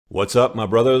What's up, my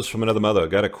brothers from another mother?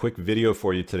 Got a quick video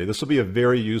for you today. This will be a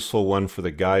very useful one for the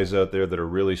guys out there that are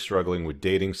really struggling with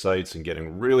dating sites and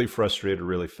getting really frustrated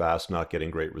really fast, not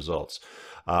getting great results.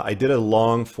 I did a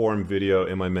long form video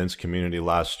in my men's community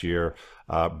last year,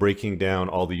 breaking down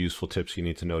all the useful tips you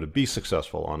need to know to be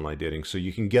successful online dating so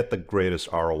you can get the greatest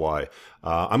ROI.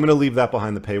 I'm going to leave that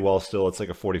behind the paywall still. It's like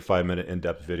a 45-minute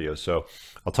in-depth video. So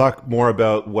I'll talk more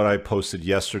about what I posted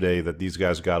yesterday that these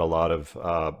guys got a lot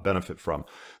of benefit from.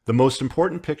 The most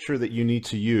important picture that you need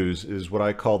to use is what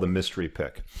I call the mystery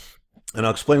pick. And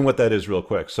I'll explain what that is real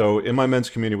quick. So in my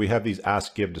men's community, we have these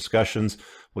ask give discussions.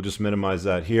 We'll just minimize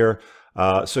that here.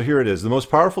 So here it is. The most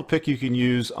powerful pick you can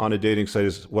use on a dating site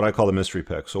is what I call the mystery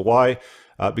pick. So why?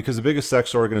 Because the biggest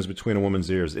sex organ is between a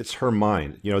woman's ears. It's her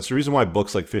mind. You know, it's the reason why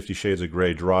books like 50 Shades of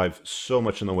Grey drive so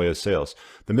much in the way of sales.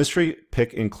 The mystery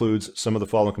pick includes some of the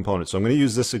following components. So I'm going to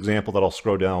use this example that I'll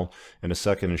scroll down in a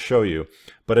second and show you,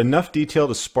 but enough detail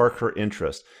to spark her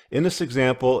interest. In this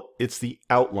example, it's the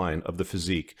outline of the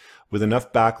physique with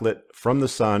enough backlit from the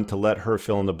sun to let her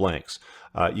fill in the blanks.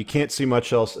 You can't see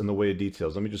much else in the way of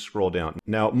details. Let me just scroll down.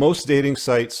 Now, most dating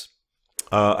sites,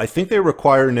 I think they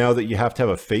require now that you have to have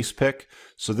a face pick.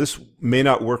 So this may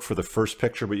not work for the first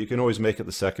picture, but you can always make it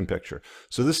the second picture.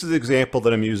 So this is the example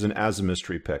that I'm using as a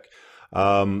mystery pick.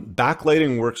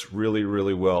 Backlighting works really,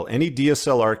 really well. Any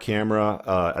DSLR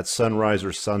camera at sunrise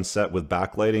or sunset with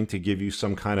backlighting to give you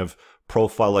some kind of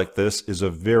profile like this is a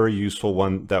very useful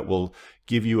one that will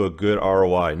give you a good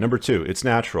ROI. Number two, it's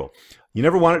natural. You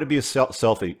never want it to be a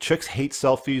selfie. Chicks hate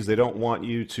selfies. They don't want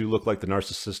you to look like the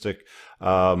narcissistic,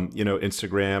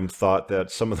 Instagram thought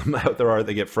that some of them out there are,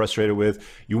 they get frustrated with.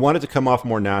 You want it to come off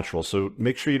more natural. So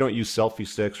make sure you don't use selfie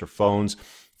sticks or phones.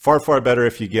 Far, far better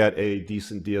if you get a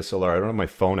decent DSLR. I don't have my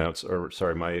phone out, or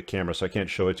sorry, my camera, so I can't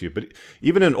show it to you. But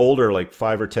even an older, like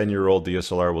 5 or 10-year-old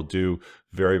DSLR will do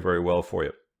very, very well for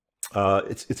you.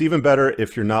 It's even better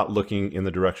if you're not looking in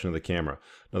the direction of the camera.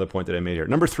 Another point that I made here.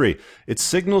 Number three, it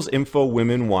signals info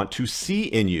women want to see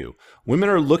in you. Women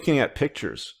are looking at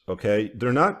pictures, okay?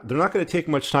 They're not going to take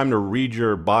much time to read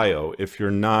your bio if you're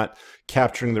not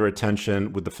capturing their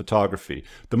attention with the photography.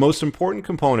 The most important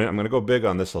component, I'm going to go big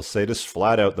on this, I'll say this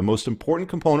flat out, the most important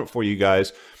component for you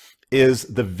guys is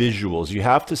the visuals. You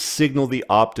have to signal the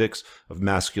optics of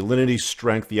masculinity,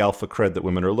 strength, the alpha cred that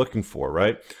women are looking for,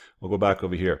 right? We'll go back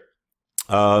over here.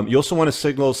 You also want to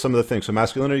signal some of the things. So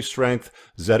masculinity, strength,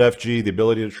 ZFG, the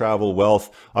ability to travel, wealth.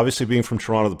 Obviously being from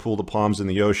Toronto, the pool, the palms, and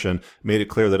the ocean made it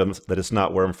clear that it's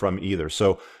not where I'm from either.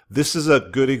 So this is a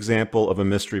good example of a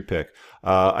mystery pick.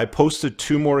 I posted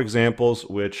 2 more examples,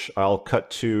 which I'll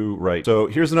cut to right. So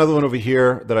here's another one over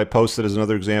here that I posted as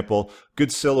another example.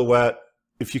 Good silhouette.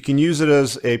 If you can use it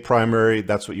as a primary,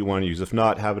 that's what you want to use. If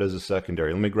not, have it as a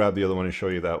secondary. Let me grab the other one and show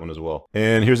you that one as well.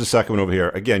 And here's the second one over here.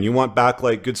 Again, you want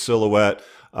backlight, good silhouette,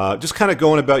 just kind of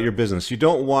going about your business. You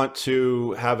don't want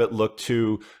to have it look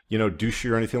too,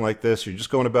 douchey or anything like this. You're just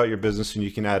going about your business and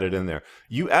you can add it in there.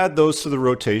 You add those to the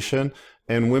rotation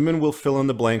and women will fill in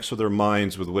the blanks with their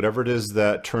minds with whatever it is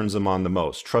that turns them on the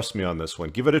most. Trust me on this one.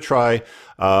 Give it a try.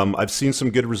 I've seen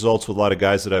some good results with a lot of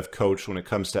guys that I've coached when it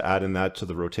comes to adding that to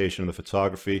the rotation of the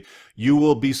photography. You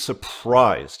will be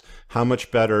surprised how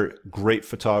much better great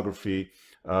photography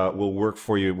will work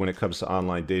for you when it comes to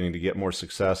online dating to get more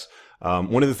success.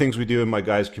 One of the things we do in my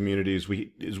guys community is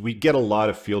we get a lot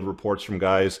of field reports from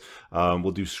guys.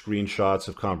 We'll do screenshots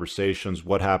of conversations.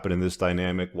 What happened in this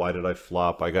dynamic? Why did I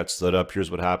flop? I got stood up.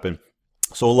 Here's what happened.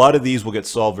 So a lot of these will get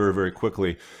solved very, very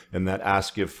quickly in that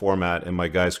ask give format in my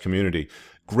guys community.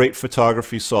 Great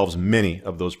photography solves many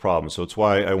of those problems. So it's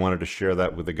why I wanted to share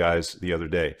that with the guys the other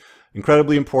day.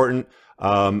 Incredibly important.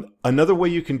 Another way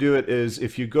you can do it is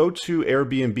if you go to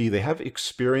Airbnb, they have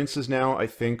experiences now, I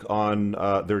think, on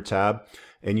their tab,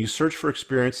 and you search for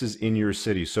experiences in your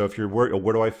city. So if you're worried,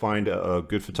 where do I find a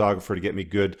good photographer to get me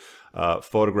good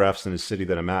photographs in the city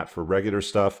that I'm at for regular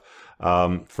stuff?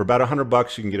 For about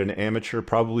 $100, you can get an amateur,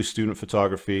 probably student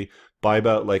photography, by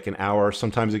about like an hour.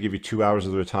 Sometimes they give you 2 hours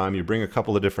of their time. You bring a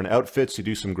couple of different outfits, you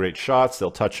do some great shots, they'll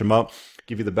touch them up,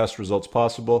 give you the best results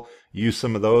possible. Use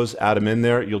some of those, add them in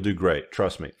there, you'll do great,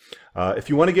 trust me. If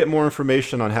you want to get more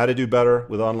information on how to do better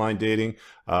with online dating,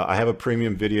 I have a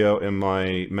premium video in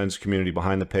my men's community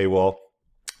behind the paywall.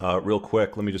 Real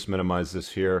quick, let me just minimize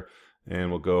this here and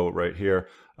we'll go right here.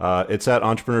 It's at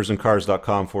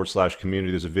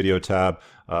entrepreneursandcars.com/community. There's a video tab.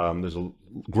 There's a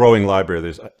growing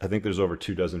library. I think there's over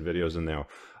 24 videos in there.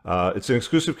 It's an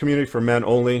exclusive community for men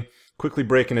only. quickly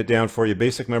breaking it down for you.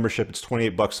 Basic membership, it's 28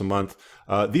 bucks a month.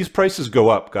 These prices go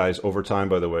up, guys, over time,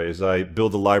 by the way, as I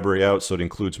build the library out so it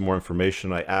includes more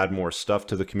information. I add more stuff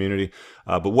to the community.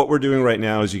 But what we're doing right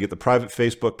now is you get the private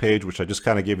Facebook page, which I just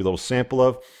kind of gave you a little sample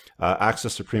of.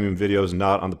 Access to premium videos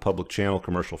not on the public channel,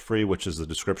 commercial free, which is the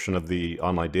description of the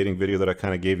online dating video that I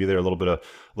kind of gave you there, a little bit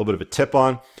of a tip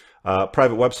on.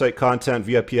 Private website content,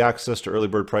 VIP access to early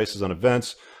bird prices on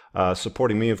events,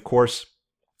 supporting me, of course.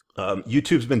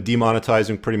 YouTube's been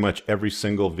demonetizing pretty much every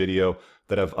single video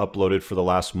that I've uploaded for the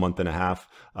last month and a half.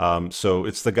 So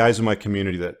it's the guys in my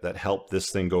community that help this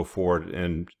thing go forward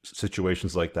in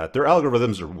situations like that. Their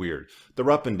algorithms are weird. They're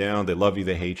up and down. They love you.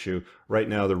 They hate you. Right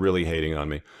now, they're really hating on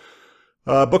me.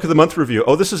 Book of the month review.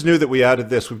 Oh, this is new that we added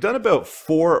this. We've done about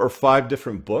 4 or 5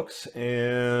 different books,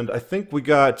 and I think we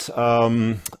got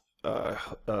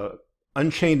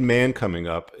Unchained Man coming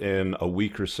up in a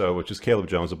week or so, which is Caleb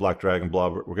Jones, a Black Dragon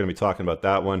blog. We're going to be talking about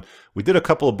that one. We did a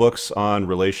couple of books on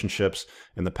relationships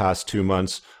in the past 2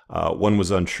 months. One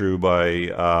was Untrue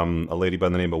by a lady by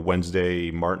the name of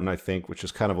Wednesday Martin, I think, which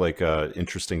is kind of like an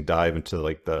interesting dive into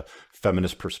like the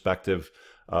feminist perspective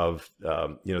of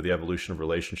the evolution of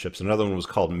relationships. Another one was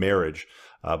called Marriage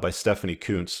by Stephanie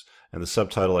Kuntz, and the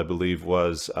subtitle, I believe,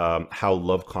 was How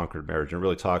Love Conquered Marriage, and it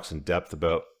really talks in depth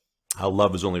about how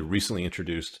love is only recently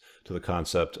introduced to the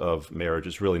concept of marriage.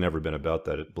 It's really never been about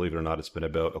that. Believe it or not, it's been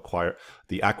about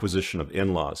the acquisition of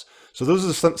in-laws. So those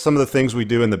are some of the things we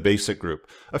do in the basic group.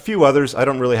 A few others, I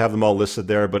don't really have them all listed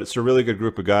there, but it's a really good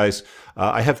group of guys.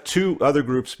 I have 2 other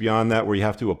groups beyond that where you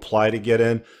have to apply to get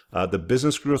in. The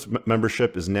business group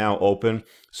membership is now open.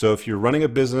 So if you're running a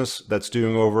business that's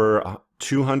doing over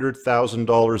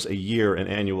 $200,000 a year in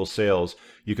annual sales,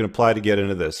 you can apply to get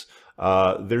into this.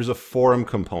 There's a forum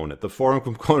component. The forum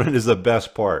component is the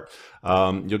best part.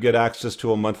 You'll get access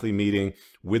to a monthly meeting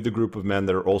with the group of men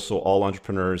that are also all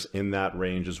entrepreneurs in that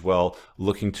range as well,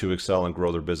 looking to excel and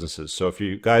grow their businesses. So if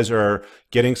you guys are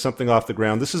getting something off the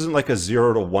ground, this isn't like a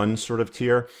 0 to 1 sort of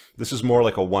tier. This is more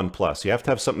like a 1+. You have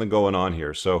to have something going on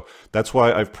here. So that's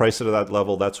why I've priced it at that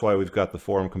level. That's why we've got the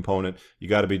forum component. You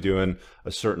got to be doing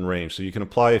a certain range. So you can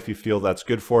apply if you feel that's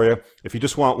good for you. If you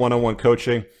just want one-on-one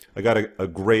coaching, I got a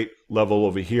great level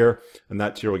over here, and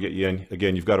that tier will get you in.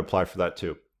 Again, you've got to apply for that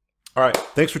too. All right,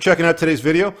 thanks for checking out today's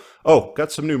video. Oh,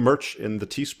 got some new merch in the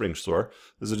Teespring store.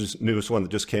 This is the newest one that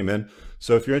just came in.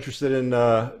 So if you're interested in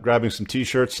grabbing some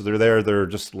t-shirts, they're there. They're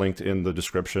just linked in the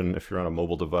description. If you're on a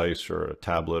mobile device or a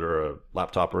tablet or a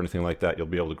laptop or anything like that, you'll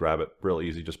be able to grab it real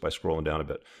easy just by scrolling down a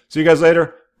bit. See you guys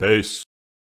later. Peace.